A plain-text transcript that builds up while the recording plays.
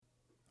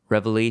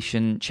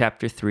Revelation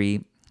chapter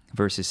 3,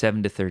 verses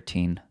 7 to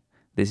 13.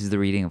 This is the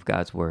reading of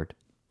God's word.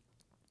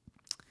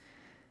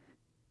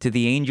 To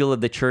the angel of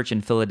the church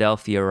in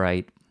Philadelphia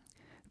write,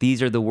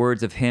 "These are the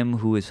words of him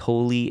who is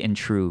holy and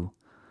true,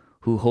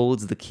 who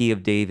holds the key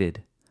of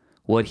David.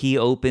 What he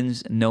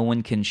opens, no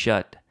one can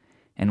shut,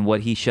 and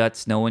what he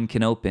shuts, no one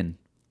can open.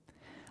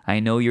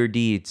 I know your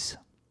deeds.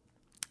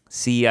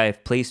 See, I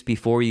have placed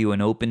before you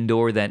an open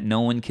door that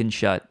no one can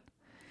shut.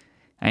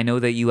 I know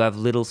that you have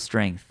little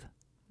strength,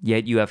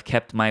 yet you have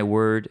kept my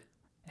word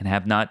and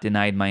have not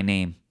denied my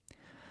name.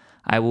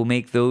 I will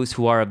make those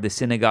who are of the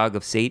synagogue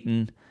of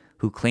Satan,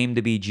 who claim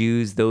to be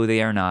Jews though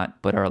they are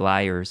not, but are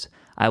liars,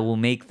 I will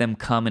make them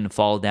come and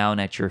fall down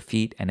at your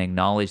feet and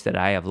acknowledge that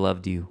I have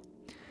loved you.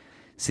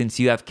 Since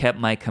you have kept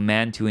my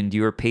command to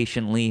endure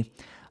patiently,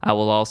 I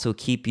will also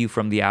keep you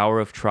from the hour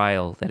of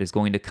trial that is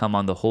going to come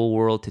on the whole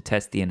world to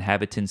test the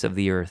inhabitants of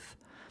the earth.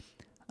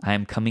 I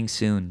am coming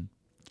soon.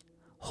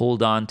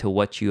 Hold on to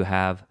what you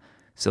have,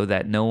 so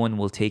that no one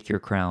will take your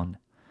crown.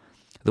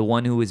 The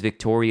one who is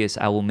victorious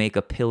I will make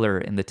a pillar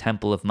in the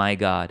temple of my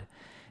God.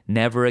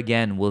 Never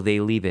again will they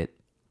leave it.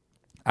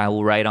 I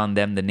will write on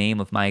them the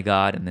name of my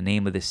God and the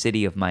name of the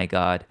city of my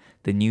God,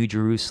 the New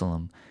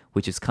Jerusalem,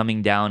 which is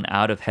coming down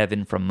out of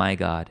heaven from my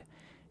God.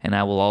 And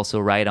I will also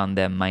write on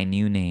them my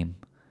new name.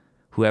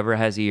 Whoever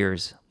has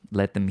ears,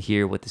 let them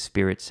hear what the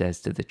Spirit says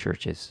to the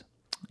churches."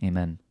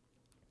 Amen.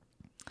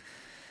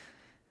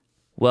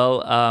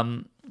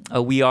 Well,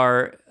 we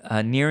are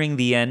nearing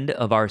the end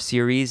of our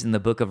series in the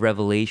book of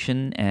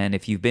Revelation, and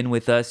if you've been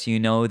with us, you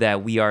know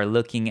that we are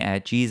looking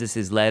at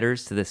Jesus'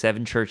 letters to the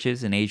 7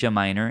 churches in Asia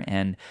Minor,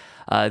 and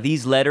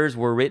these letters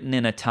were written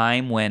in a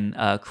time when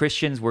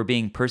Christians were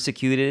being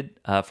persecuted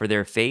for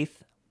their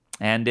faith,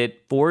 and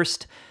it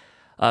forced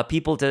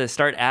people to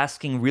start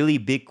asking really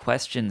big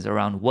questions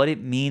around what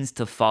it means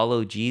to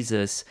follow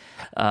Jesus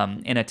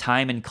in a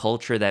time and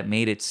culture that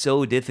made it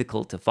so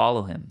difficult to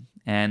follow him.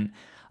 And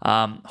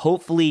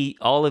hopefully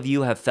all of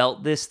you have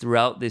felt this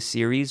throughout this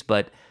series,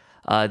 but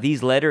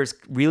these letters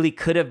really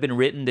could have been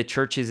written to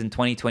churches in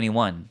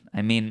 2021.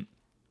 I mean,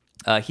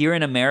 here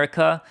in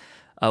America,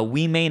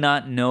 we may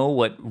not know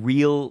what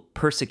real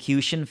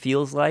persecution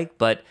feels like,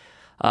 but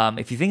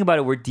if you think about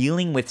it, we're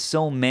dealing with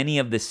so many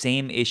of the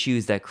same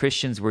issues that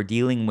Christians were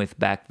dealing with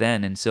back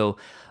then. And so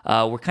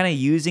we're kind of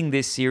using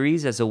this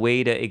series as a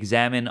way to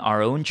examine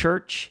our own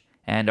church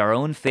and our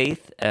own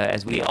faith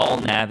as we all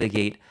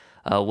navigate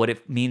what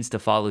it means to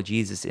follow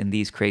Jesus in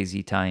these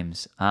crazy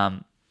times.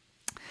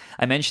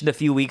 I mentioned a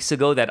few weeks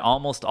ago that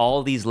almost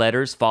all these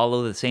letters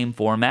follow the same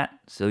format.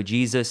 So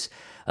Jesus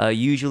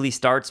usually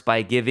starts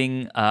by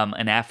giving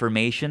an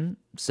affirmation.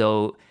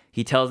 So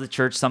he tells the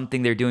church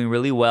something they're doing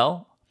really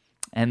well,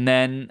 and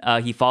then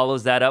he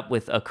follows that up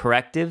with a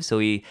corrective. So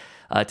he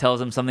tells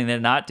them something they're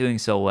not doing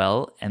so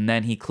well, and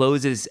then he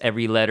closes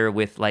every letter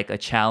with like a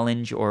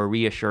challenge or a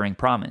reassuring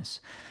promise.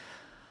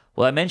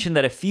 Well, I mentioned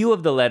that a few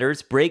of the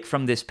letters break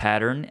from this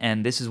pattern,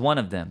 and this is one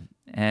of them.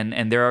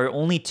 And there are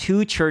only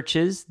 2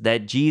 churches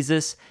that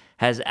Jesus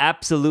has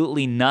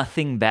absolutely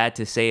nothing bad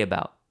to say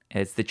about.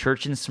 It's the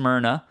church in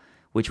Smyrna,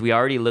 which we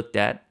already looked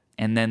at,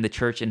 and then the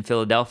church in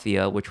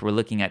Philadelphia, which we're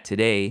looking at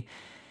today.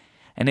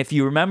 And if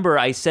you remember,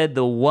 I said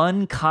the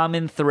one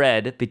common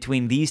thread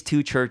between these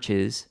 2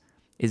 churches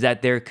is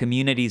that their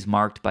communities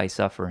marked by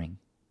suffering.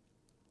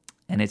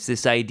 And it's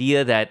this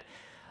idea that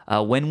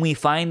when we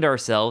find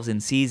ourselves in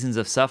seasons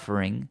of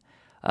suffering,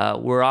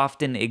 we're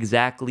often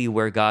exactly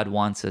where God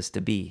wants us to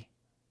be.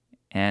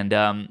 And,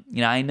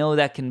 I know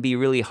that can be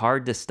really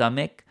hard to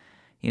stomach.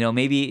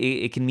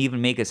 Maybe it can even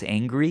make us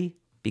angry,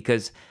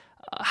 because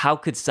how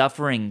could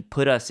suffering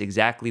put us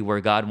exactly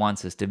where God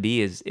wants us to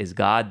be? Is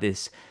God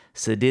this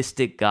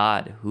sadistic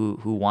God who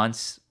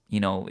wants,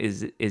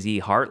 is he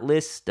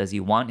heartless? Does he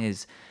want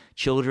his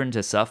children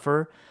to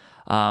suffer?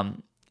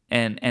 And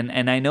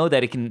I know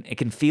that it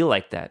can feel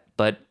like that,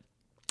 but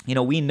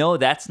we know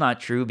that's not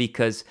true,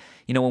 because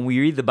when we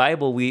read the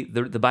Bible,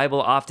 the Bible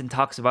often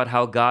talks about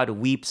how God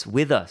weeps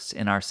with us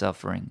in our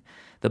suffering.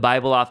 The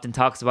Bible often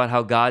talks about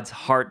how God's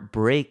heart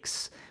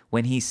breaks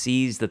when he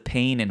sees the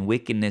pain and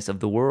wickedness of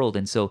the world.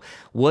 And so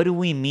what do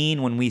we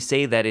mean when we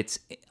say that it's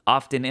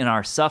often in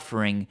our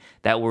suffering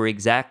that we're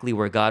exactly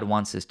where God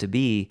wants us to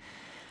be?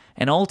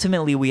 And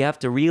ultimately, we have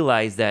to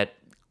realize that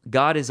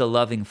God is a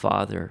loving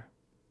father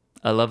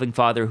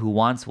who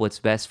wants what's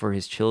best for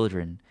his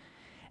children.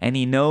 And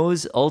he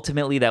knows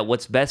ultimately that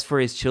what's best for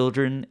his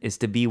children is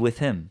to be with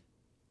him.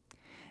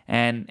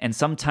 And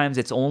sometimes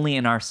it's only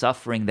in our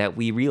suffering that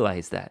we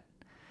realize that.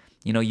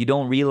 You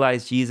don't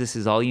realize Jesus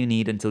is all you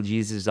need until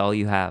Jesus is all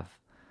you have,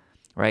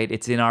 right?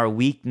 It's in our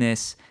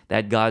weakness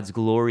that God's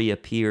glory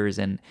appears.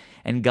 And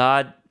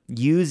God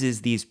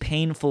uses these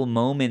painful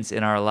moments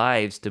in our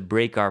lives to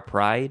break our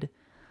pride,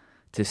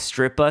 to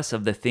strip us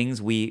of the things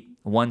we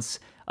once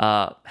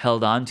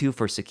held on to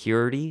for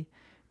security,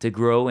 to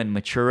grow and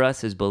mature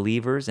us as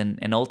believers,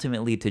 and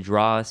ultimately to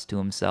draw us to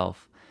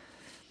himself.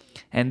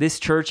 And this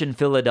church in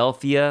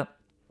Philadelphia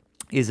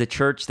is a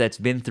church that's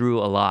been through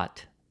a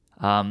lot.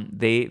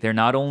 They're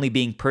not only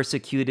being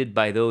persecuted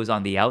by those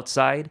on the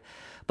outside,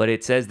 but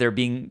it says they're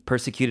being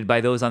persecuted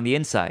by those on the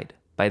inside,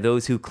 by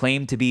those who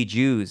claim to be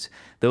Jews,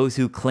 those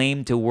who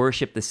claim to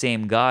worship the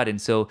same God.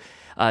 And so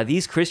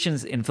these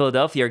Christians in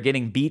Philadelphia are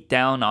getting beat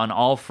down on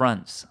all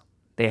fronts.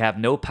 They have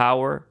no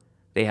power,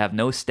 they have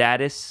no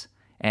status,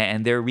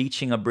 and they're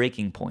reaching a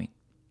breaking point.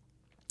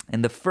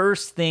 And the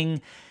first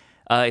thing,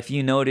 if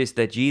you notice,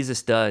 that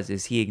Jesus does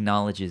is he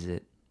acknowledges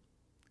it.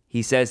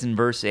 He says in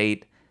verse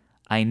 8,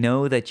 I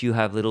know that you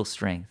have little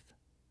strength.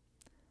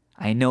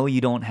 I know you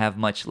don't have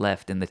much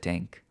left in the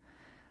tank.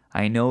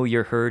 I know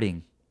you're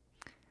hurting.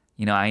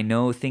 I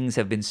know things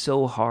have been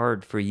so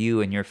hard for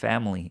you and your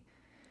family.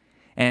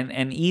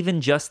 And even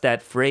just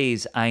that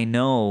phrase, I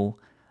know,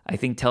 I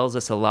think tells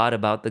us a lot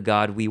about the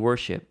God we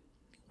worship.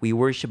 We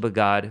worship a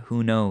God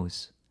who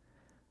knows,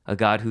 a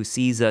God who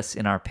sees us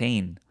in our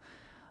pain.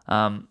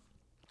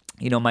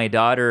 My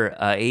daughter,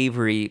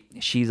 Avery,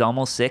 she's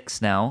almost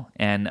 6 now,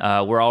 and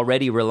we're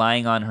already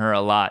relying on her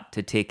a lot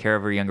to take care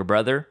of her younger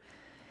brother.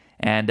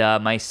 And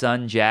my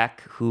son,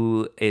 Jack,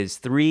 who is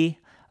 3,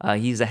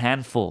 he's a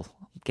handful,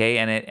 okay?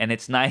 And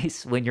it's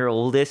nice when your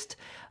oldest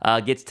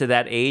gets to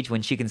that age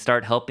when she can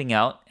start helping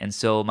out. And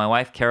so my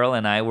wife, Carol,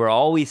 and I were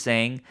always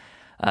saying,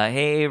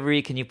 hey,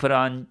 Avery, can you put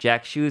on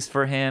Jack's shoes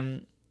for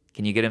him?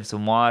 Can you get him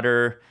some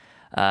water?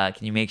 Can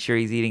you make sure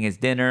he's eating his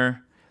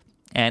dinner?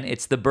 And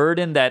it's the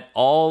burden that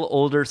all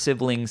older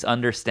siblings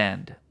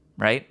understand,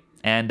 right?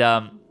 And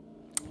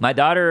my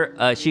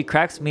daughter, she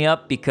cracks me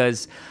up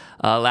because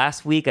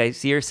last week I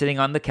see her sitting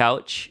on the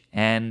couch,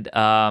 and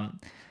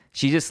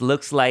she just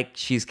looks like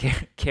she's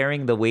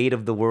carrying the weight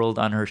of the world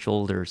on her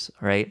shoulders,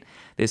 right?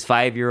 This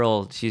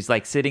 5-year-old, she's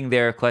like sitting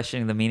there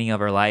questioning the meaning of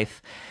her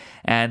life.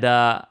 And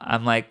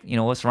I'm like,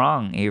 what's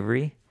wrong,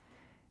 Avery?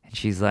 And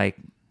she's like,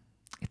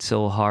 it's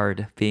so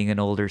hard being an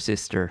older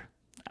sister.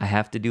 I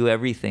have to do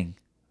everything.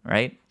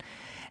 Right?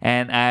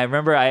 And I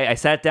remember I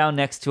sat down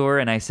next to her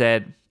and I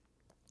said,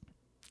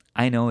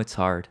 I know it's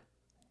hard.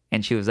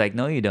 And she was like,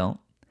 no, you don't.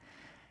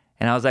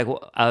 And I was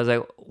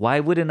like, why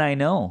wouldn't I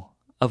know?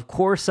 Of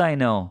course I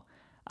know.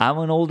 I'm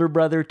an older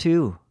brother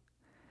too.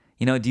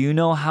 Do you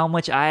know how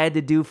much I had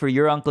to do for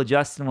your Uncle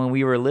Justin when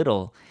we were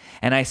little?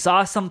 And I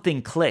saw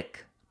something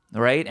click,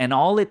 right? And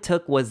all it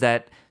took was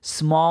that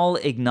small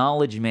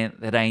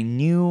acknowledgement that I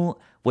knew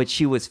what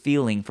she was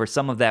feeling for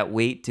some of that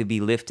weight to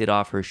be lifted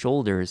off her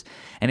shoulders.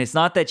 And it's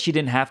not that she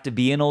didn't have to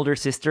be an older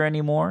sister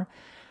anymore,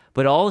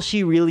 but all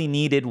she really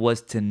needed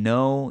was to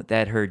know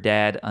that her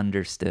dad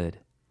understood.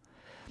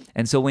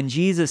 And so when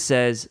Jesus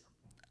says,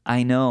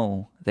 I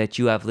know that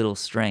you have little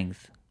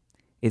strength,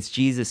 it's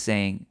Jesus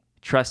saying,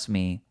 trust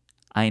me,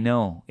 I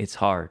know it's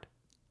hard.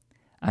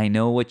 I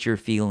know what you're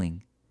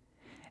feeling.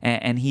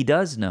 And he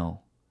does know.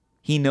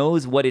 He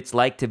knows what it's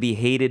like to be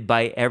hated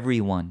by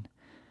everyone.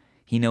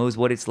 He knows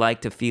what it's like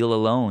to feel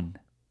alone.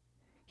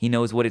 He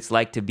knows what it's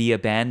like to be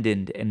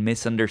abandoned and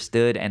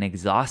misunderstood and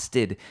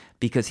exhausted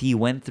because he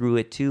went through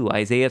it too.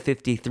 Isaiah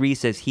 53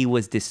 says he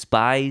was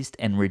despised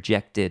and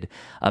rejected,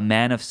 a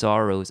man of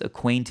sorrows,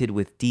 acquainted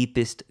with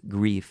deepest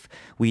grief.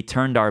 We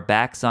turned our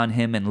backs on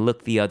him and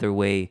looked the other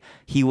way.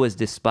 He was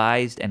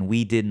despised and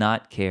we did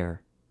not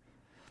care.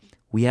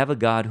 We have a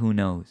God who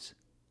knows.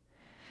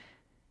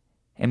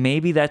 And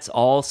maybe that's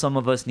all some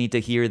of us need to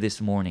hear this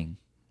morning.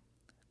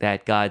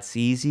 That God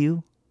sees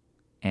you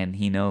and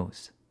he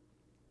knows.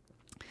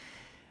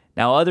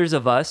 Now, others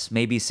of us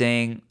may be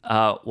saying,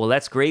 well,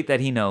 that's great that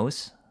he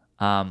knows,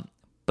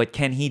 but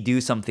can he do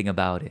something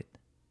about it?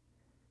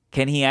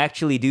 Can he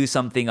actually do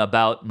something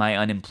about my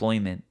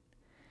unemployment?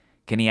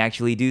 Can he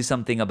actually do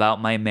something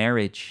about my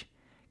marriage?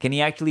 Can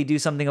he actually do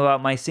something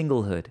about my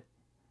singlehood?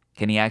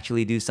 Can he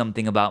actually do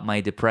something about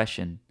my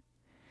depression?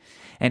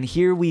 And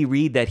here we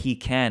read that he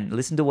can.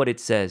 Listen to what it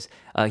says.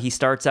 He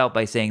starts out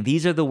by saying,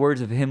 these are the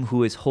words of him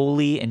who is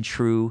holy and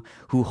true,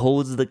 who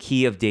holds the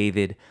key of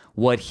David.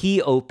 What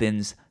he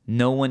opens,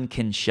 no one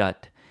can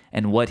shut.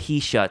 And what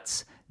he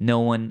shuts, no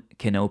one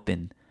can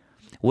open.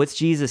 What's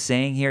Jesus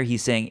saying here?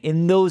 He's saying,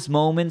 in those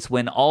moments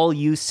when all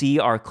you see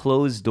are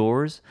closed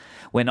doors,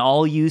 when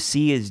all you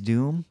see is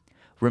doom,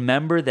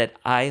 remember that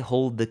I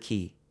hold the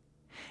key.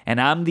 And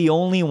I'm the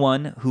only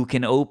one who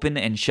can open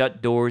and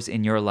shut doors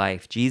in your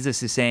life.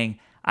 Jesus is saying,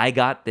 I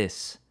got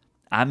this.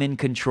 I'm in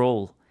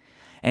control.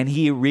 And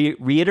he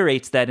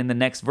reiterates that in the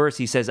next verse.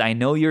 He says, I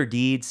know your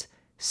deeds.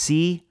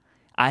 See,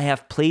 I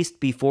have placed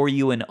before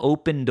you an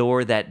open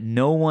door that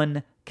no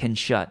one can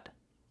shut.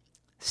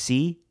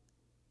 See,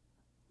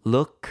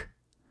 look,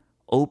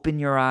 open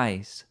your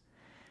eyes.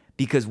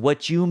 Because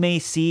what you may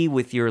see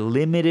with your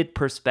limited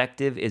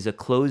perspective is a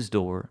closed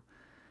door.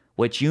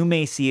 What you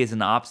may see is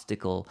an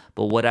obstacle,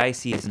 but what I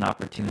see is an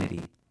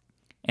opportunity.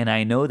 And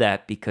I know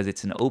that because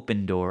it's an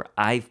open door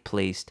I've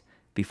placed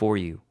before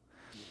you.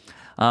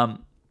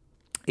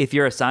 If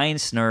you're a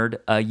science nerd,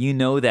 you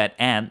know that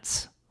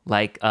ants,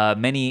 like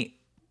many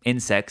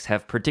insects,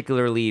 have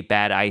particularly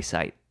bad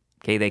eyesight.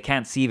 Okay, they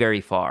can't see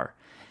very far.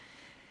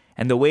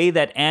 And the way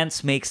that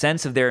ants make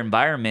sense of their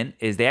environment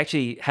is they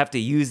actually have to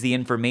use the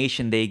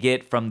information they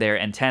get from their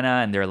antenna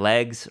and their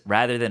legs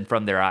rather than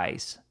from their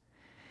eyes.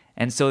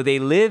 And so they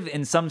live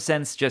in some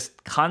sense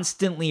just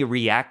constantly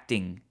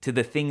reacting to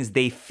the things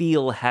they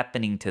feel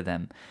happening to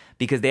them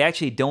because they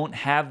actually don't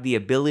have the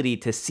ability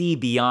to see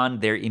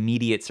beyond their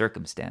immediate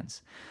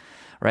circumstance,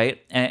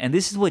 right? And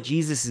this is what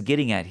Jesus is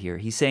getting at here.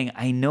 He's saying,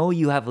 I know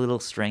you have little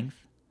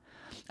strength.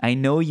 I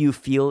know you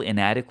feel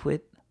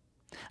inadequate.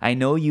 I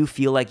know you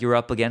feel like you're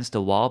up against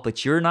a wall,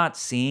 but you're not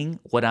seeing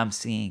what I'm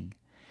seeing.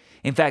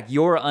 In fact,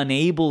 you're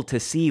unable to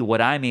see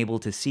what I'm able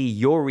to see.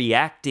 You're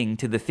reacting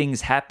to the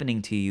things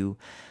happening to you.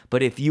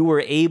 But if you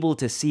were able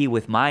to see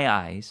with my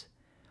eyes,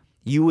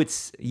 you would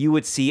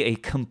see a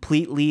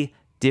completely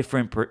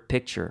different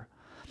picture.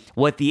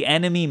 What the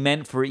enemy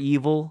meant for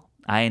evil,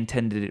 I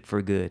intended it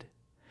for good.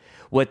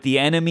 What the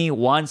enemy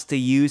wants to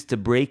use to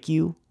break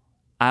you,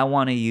 I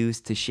want to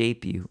use to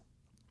shape you,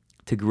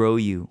 to grow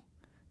you,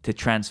 to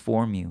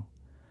transform you,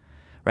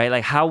 right?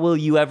 Like, how will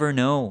you ever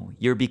know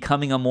you're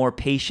becoming a more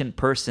patient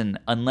person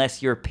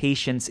unless your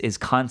patience is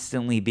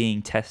constantly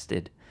being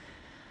tested?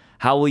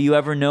 How will you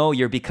ever know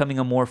you're becoming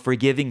a more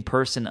forgiving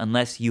person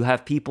unless you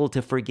have people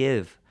to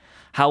forgive?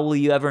 How will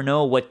you ever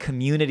know what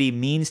community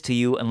means to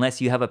you unless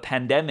you have a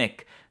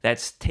pandemic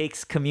that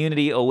takes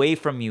community away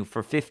from you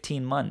for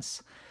 15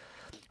 months?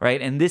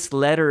 Right? And this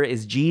letter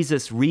is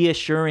Jesus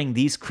reassuring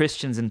these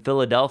Christians in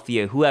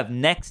Philadelphia who have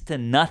next to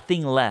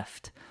nothing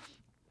left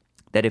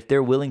that if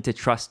they're willing to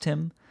trust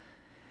him,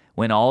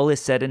 when all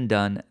is said and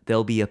done,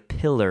 they'll be a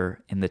pillar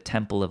in the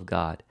temple of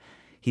God.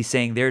 He's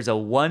saying there's a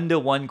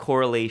one-to-one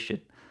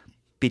correlation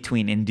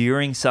between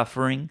enduring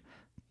suffering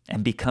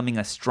and becoming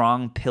a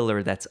strong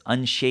pillar that's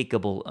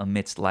unshakable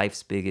amidst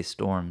life's biggest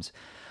storms.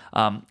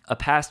 A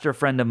pastor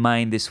friend of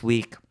mine this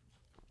week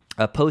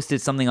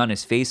posted something on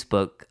his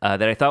Facebook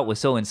that I thought was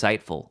so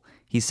insightful.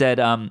 He said,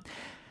 I'm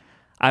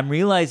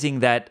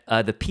realizing that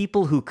the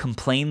people who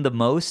complain the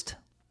most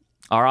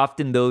are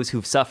often those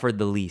who've suffered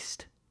the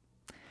least.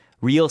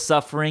 Real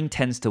suffering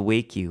tends to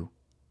wake you.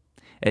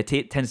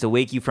 It tends to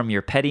wake you from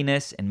your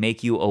pettiness and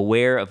make you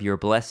aware of your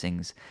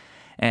blessings.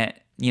 And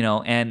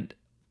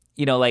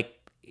like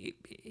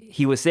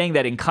he was saying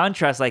that in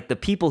contrast, like the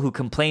people who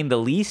complain the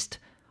least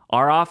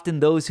are often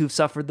those who've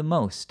suffered the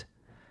most.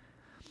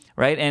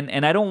 Right?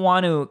 And I don't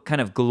want to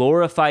kind of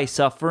glorify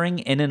suffering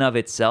in and of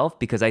itself,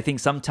 because I think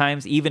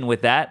sometimes even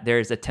with that,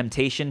 there's a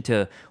temptation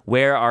to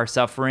wear our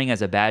suffering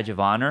as a badge of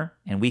honor.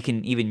 And we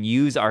can even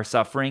use our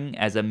suffering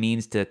as a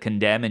means to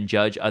condemn and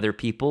judge other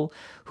people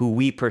who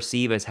we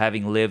perceive as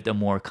having lived a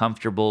more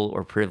comfortable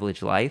or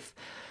privileged life.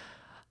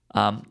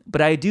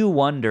 But I do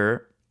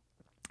wonder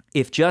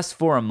if just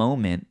for a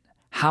moment,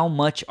 how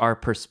much our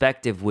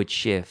perspective would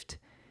shift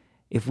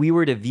if we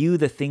were to view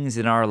the things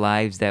in our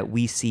lives that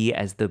we see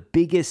as the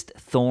biggest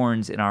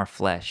thorns in our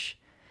flesh.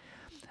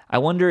 I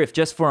wonder if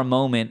just for a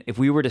moment, if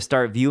we were to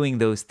start viewing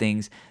those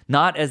things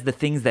not as the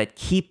things that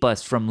keep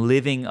us from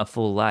living a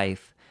full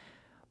life,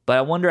 but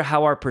I wonder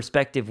how our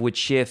perspective would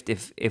shift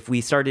if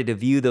we started to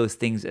view those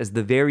things as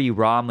the very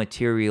raw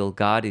material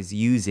God is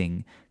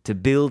using to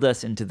build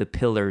us into the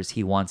pillars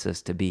he wants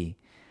us to be.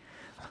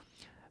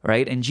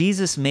 Right? And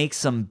Jesus makes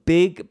some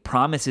big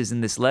promises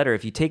in this letter.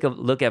 If you take a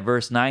look at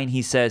verse 9,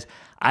 he says,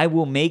 I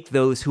will make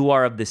those who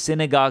are of the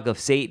synagogue of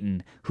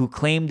Satan, who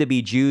claim to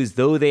be Jews,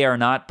 though they are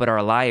not, but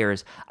are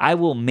liars, I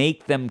will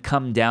make them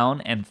come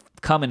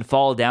and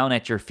fall down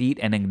at your feet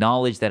and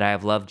acknowledge that I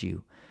have loved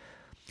you.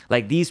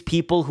 Like these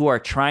people who are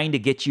trying to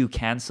get you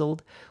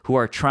canceled, who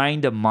are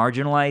trying to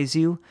marginalize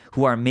you,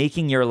 who are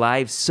making your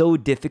lives so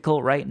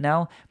difficult right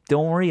now,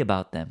 don't worry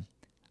about them.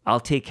 I'll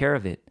take care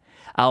of it.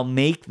 I'll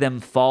make them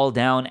fall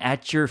down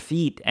at your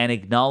feet and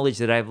acknowledge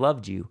that I've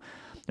loved you,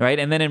 right?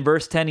 And then in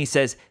verse 10, he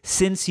says,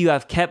 since you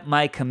have kept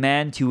my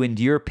command to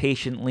endure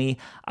patiently,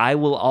 I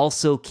will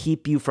also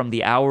keep you from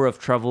the hour of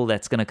trouble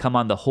that's going to come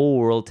on the whole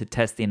world to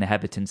test the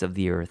inhabitants of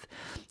the earth.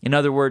 In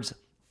other words,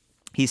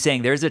 he's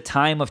saying there's a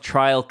time of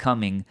trial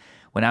coming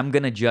when I'm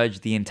going to judge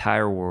the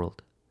entire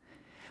world,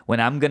 when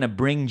I'm going to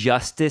bring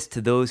justice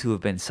to those who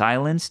have been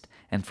silenced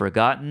and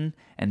forgotten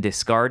and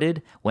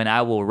discarded, when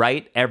I will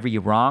right every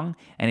wrong.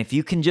 And if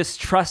you can just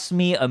trust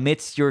me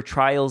amidst your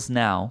trials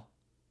now,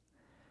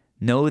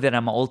 know that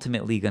I'm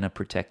ultimately going to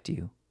protect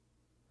you.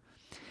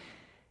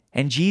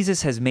 And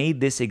Jesus has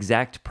made this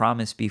exact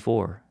promise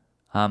before.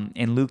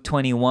 In Luke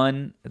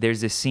 21,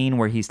 there's a scene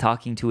where he's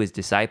talking to his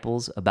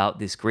disciples about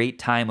this great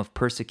time of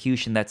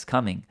persecution that's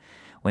coming,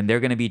 when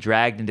they're going to be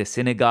dragged into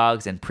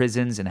synagogues and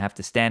prisons and have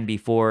to stand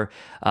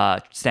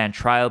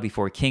trial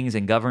before kings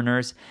and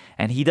governors.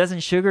 And he doesn't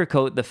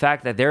sugarcoat the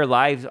fact that their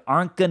lives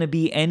aren't going to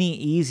be any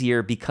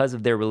easier because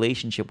of their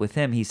relationship with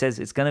him. He says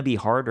it's going to be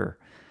harder.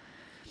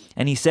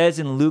 And he says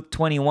in Luke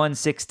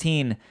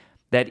 21:16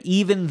 that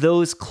even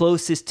those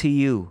closest to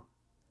you,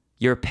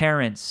 your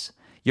parents,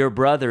 your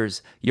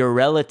brothers, your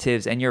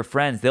relatives, and your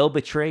friends, they'll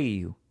betray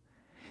you.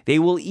 They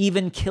will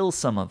even kill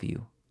some of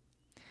you.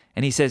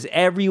 And he says,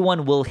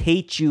 everyone will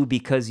hate you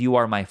because you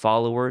are my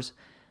followers,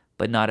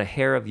 but not a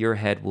hair of your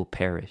head will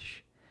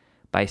perish.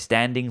 by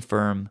standing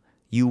firm,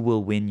 you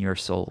will win your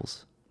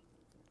souls.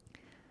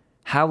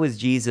 How is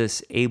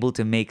Jesus able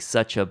to make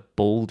such a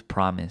bold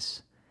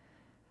promise?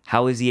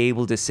 How is he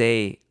able to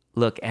say,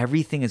 look,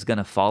 everything is going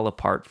to fall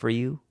apart for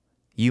you.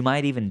 You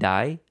might even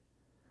die,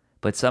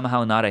 but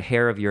somehow not a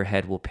hair of your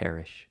head will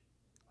perish.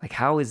 Like,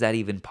 how is that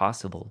even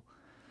possible?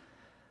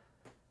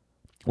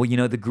 Well,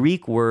 the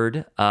Greek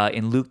word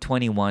in Luke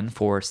 21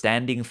 for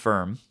standing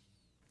firm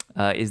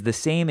is the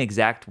same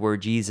exact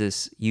word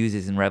Jesus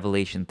uses in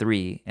Revelation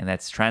 3, and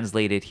that's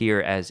translated here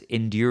as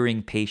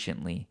enduring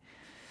patiently.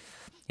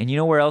 And you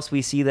know where else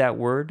we see that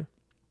word?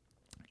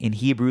 In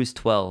Hebrews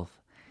 12,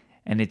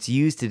 and it's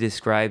used to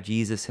describe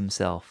Jesus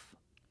himself.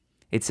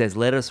 It says,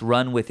 let us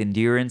run with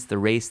endurance the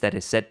race that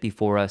is set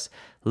before us,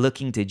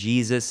 looking to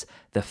Jesus,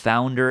 the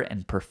founder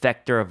and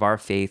perfecter of our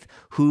faith,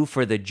 who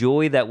for the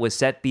joy that was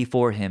set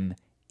before him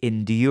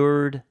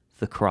endured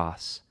the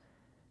cross,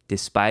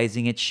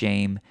 despising its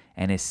shame,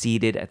 and is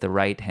seated at the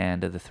right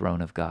hand of the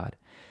throne of God.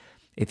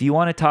 If you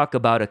want to talk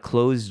about a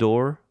closed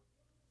door,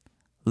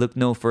 look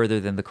no further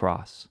than the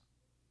cross.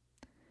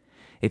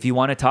 If you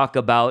want to talk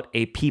about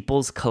a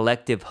people's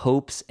collective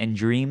hopes and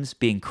dreams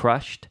being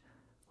crushed,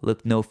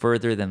 look no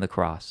further than the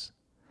cross.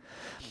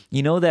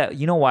 You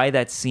know why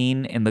that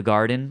scene in the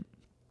garden,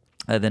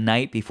 the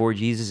night before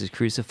Jesus is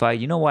crucified,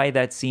 you know why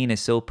that scene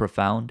is so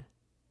profound?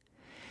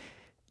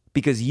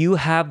 Because you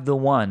have the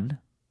one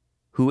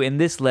who in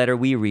this letter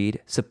we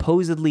read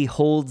supposedly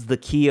holds the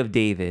key of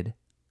David,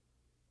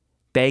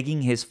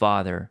 begging his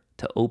father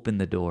to open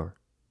the door.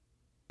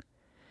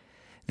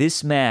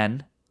 This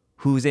man,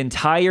 whose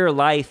entire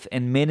life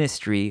and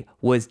ministry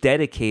was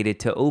dedicated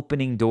to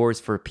opening doors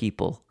for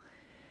people,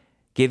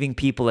 giving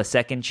people a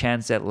second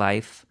chance at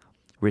life,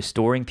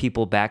 restoring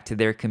people back to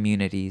their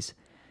communities,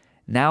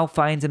 now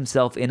finds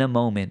himself in a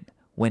moment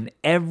when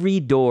every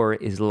door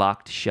is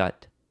locked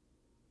shut.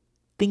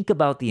 Think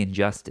about the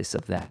injustice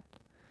of that.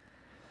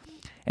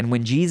 And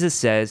when Jesus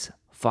says,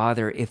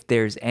 Father, if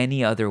there's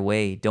any other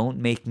way, don't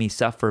make me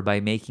suffer by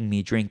making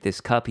me drink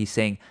this cup, he's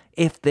saying,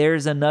 if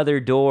there's another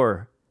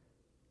door,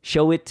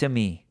 show it to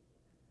me,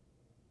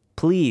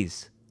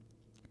 please.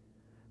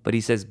 But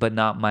he says, but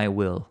not my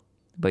will,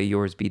 but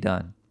yours be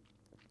done.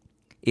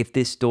 If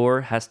this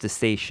door has to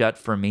stay shut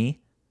for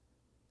me,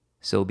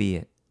 so be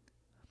it.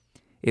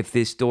 If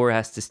this door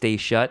has to stay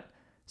shut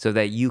so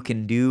that you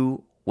can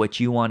do what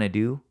you want to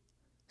do,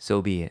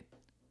 so be it.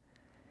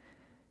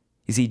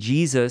 You see,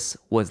 Jesus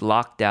was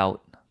locked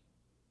out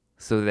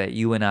so that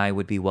you and I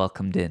would be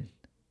welcomed in.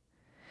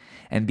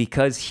 And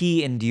because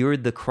he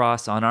endured the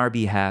cross on our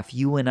behalf,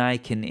 you and I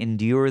can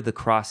endure the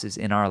crosses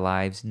in our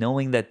lives,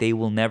 knowing that they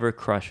will never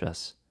crush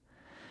us.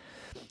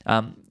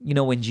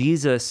 When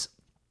Jesus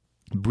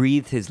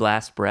breathed his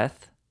last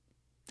breath,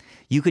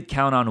 you could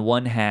count on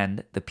one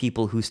hand the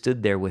people who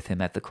stood there with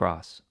him at the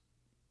cross.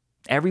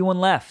 Everyone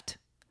left.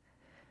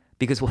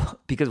 Because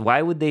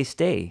why would they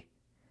stay?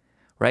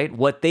 Right?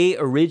 What they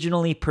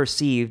originally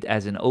perceived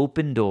as an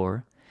open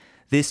door,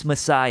 this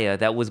Messiah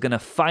that was going to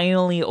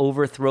finally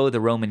overthrow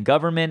the Roman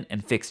government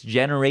and fix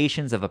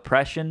generations of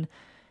oppression,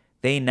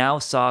 they now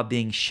saw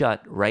being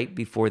shut right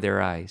before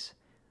their eyes.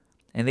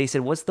 And they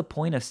said, what's the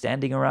point of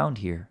standing around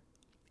here?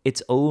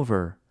 It's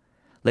over.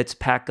 Let's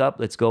pack up.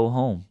 Let's go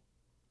home.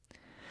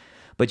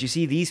 But you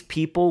see, these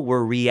people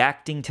were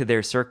reacting to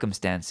their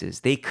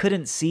circumstances. They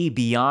couldn't see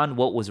beyond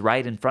what was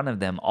right in front of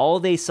them. All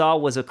they saw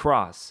was a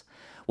cross.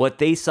 What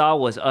they saw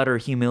was utter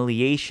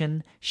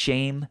humiliation,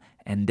 shame,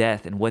 and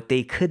death. And what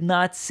they could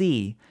not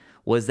see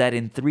was that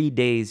in 3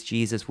 days,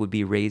 Jesus would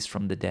be raised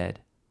from the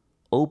dead,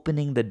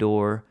 opening the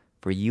door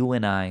for you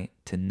and I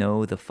to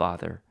know the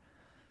Father.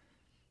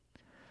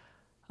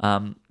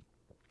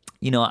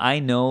 I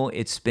know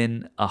it's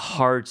been a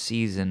hard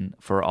season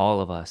for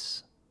all of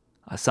us.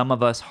 Some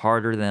of us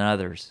harder than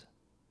others.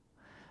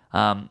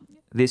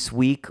 This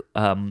week,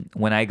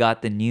 when I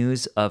got the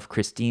news of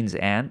Christine's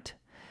aunt,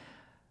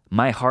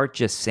 my heart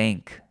just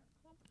sank.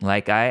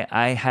 Like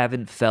I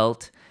haven't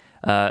felt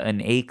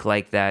an ache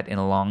like that in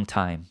a long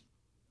time.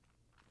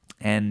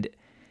 And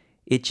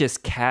it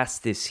just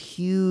cast this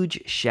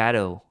huge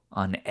shadow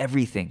on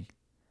everything,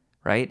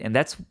 right? And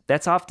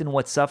that's often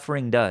what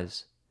suffering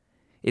does.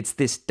 It's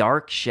this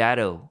dark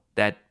shadow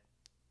that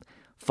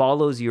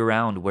follows you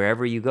around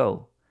wherever you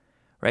go,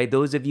 right?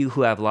 Those of you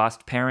who have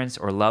lost parents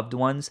or loved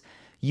ones,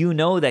 you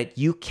know that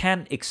you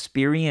can't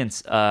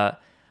experience a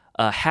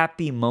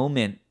happy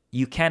moment.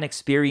 You can't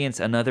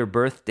experience another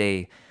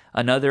birthday,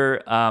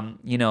 another,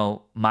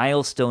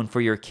 milestone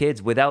for your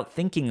kids without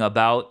thinking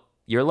about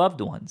your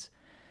loved ones.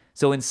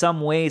 So in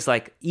some ways,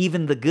 like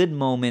even the good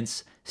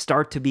moments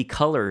start to be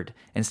colored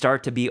and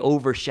start to be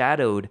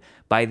overshadowed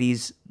by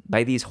these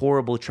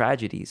horrible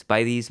tragedies,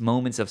 by these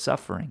moments of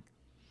suffering.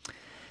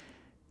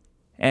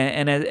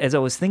 And as I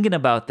was thinking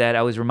about that,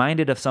 I was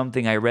reminded of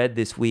something I read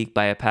this week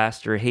by a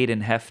pastor,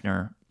 Hayden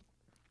Hefner,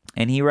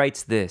 and he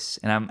writes this,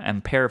 and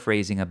I'm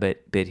paraphrasing a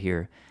bit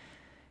here.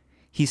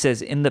 He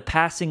says, "In the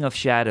passing of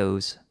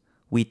shadows,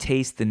 we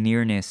taste the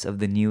nearness of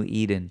the new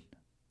Eden.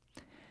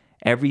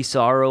 Every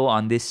sorrow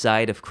on this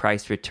side of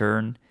Christ's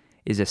return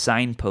is a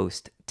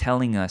signpost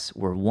telling us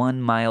we're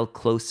 1 mile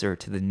closer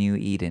to the new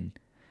Eden.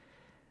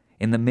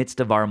 In the midst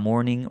of our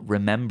mourning,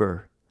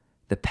 remember,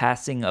 the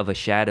passing of a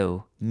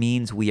shadow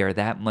means we are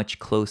that much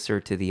closer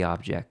to the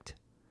object.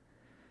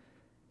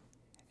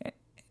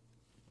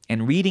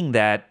 And reading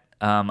that,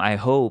 I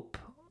hope,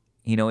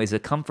 is a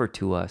comfort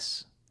to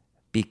us,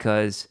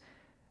 because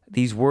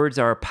these words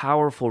are a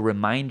powerful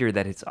reminder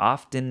that it's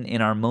often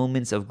in our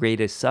moments of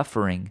greatest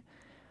suffering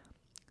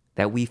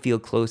that we feel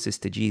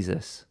closest to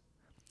Jesus,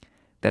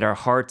 that our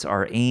hearts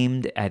are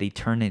aimed at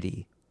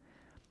eternity,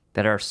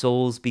 that our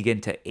souls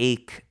begin to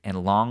ache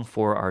and long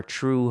for our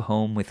true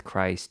home with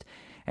Christ.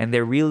 And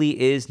there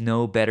really is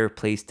no better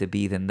place to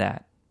be than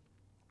that.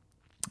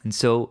 And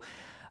so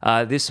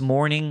this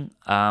morning,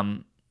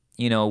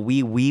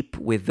 we weep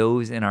with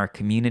those in our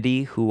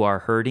community who are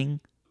hurting.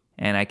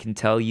 And I can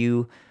tell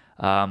you,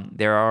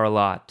 there are a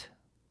lot.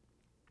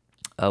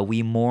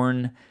 We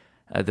mourn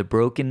the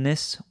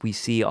brokenness we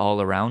see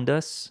all around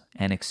us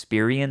and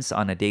experience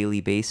on a daily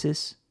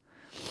basis.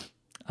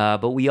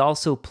 But we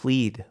also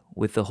plead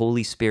with the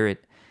Holy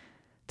Spirit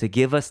to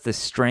give us the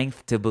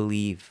strength to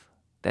believe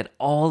that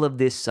all of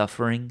this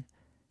suffering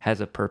has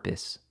a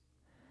purpose.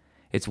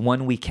 It's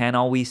one we can't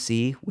always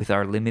see with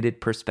our limited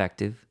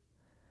perspective,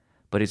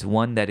 but it's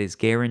one that is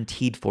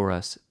guaranteed for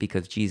us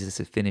because Jesus'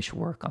 finished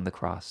work on the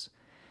cross.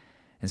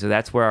 And so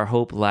that's where our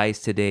hope lies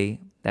today.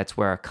 That's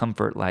where our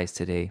comfort lies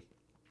today.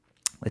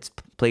 Let's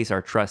place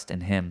our trust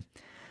in Him.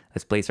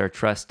 Let's place our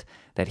trust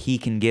that He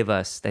can give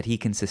us, that He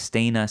can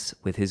sustain us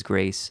with His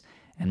grace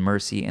and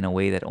mercy in a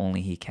way that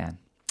only He can.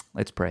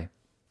 Let's pray.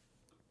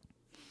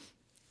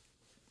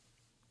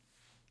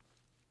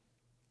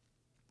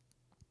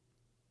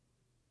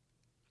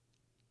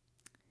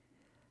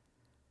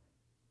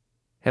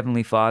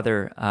 Heavenly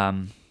Father,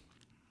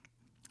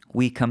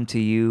 we come to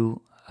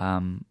You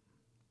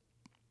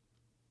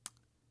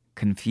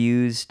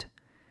confused,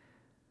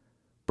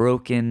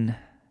 broken,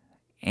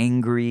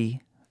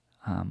 angry,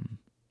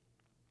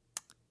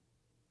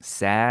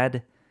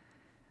 sad,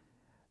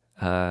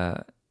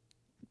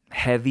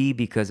 heavy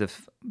because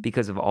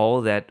of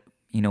all that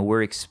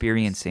we're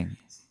experiencing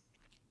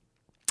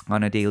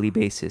on a daily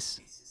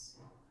basis.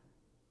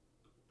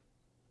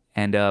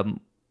 And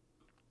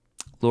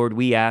Lord,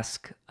 we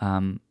ask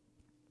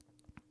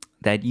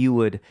that You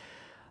would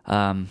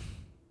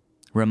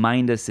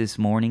remind us this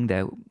morning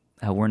that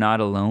we're not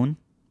alone.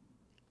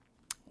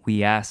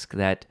 We ask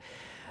that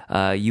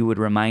You would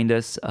remind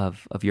us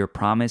of Your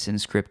promise in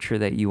Scripture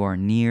that You are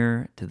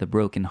near to the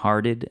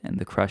brokenhearted and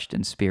the crushed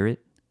in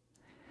spirit.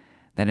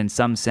 That in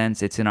some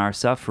sense it's in our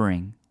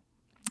suffering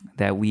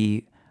that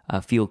we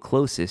feel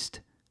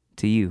closest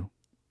to You.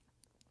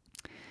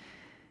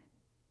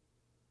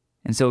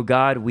 And so,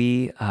 God,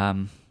 we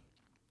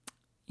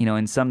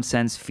in some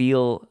sense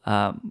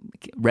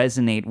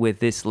resonate with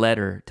this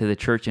letter to the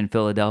church in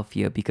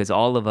Philadelphia, because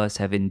all of us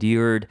have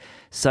endured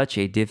such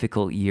a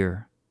difficult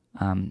year,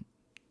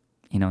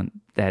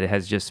 that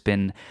has just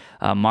been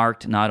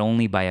marked not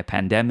only by a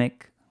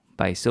pandemic,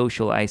 by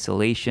social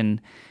isolation,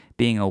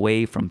 being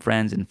away from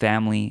friends and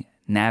family,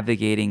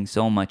 navigating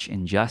so much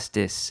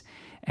injustice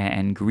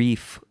and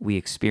grief we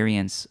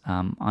experience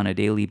on a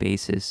daily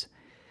basis.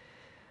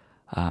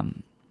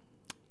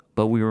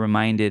 But we were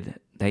reminded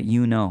that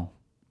You know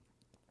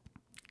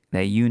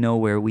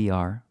where we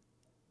are,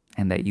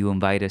 and that You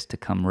invite us to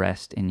come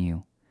rest in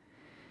You.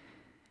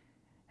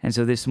 And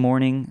so this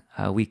morning,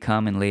 we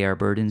come and lay our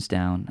burdens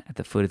down at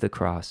the foot of the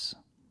cross,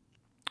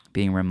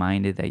 being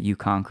reminded that You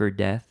conquered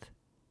death,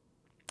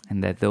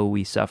 and that though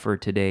we suffer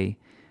today,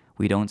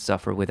 we don't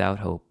suffer without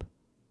hope.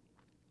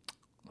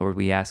 Lord,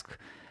 we ask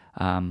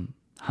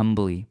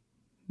humbly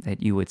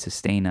that You would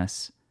sustain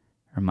us,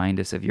 remind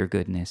us of Your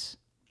goodness.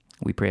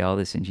 We pray all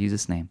this in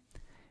Jesus' name.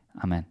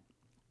 Amen.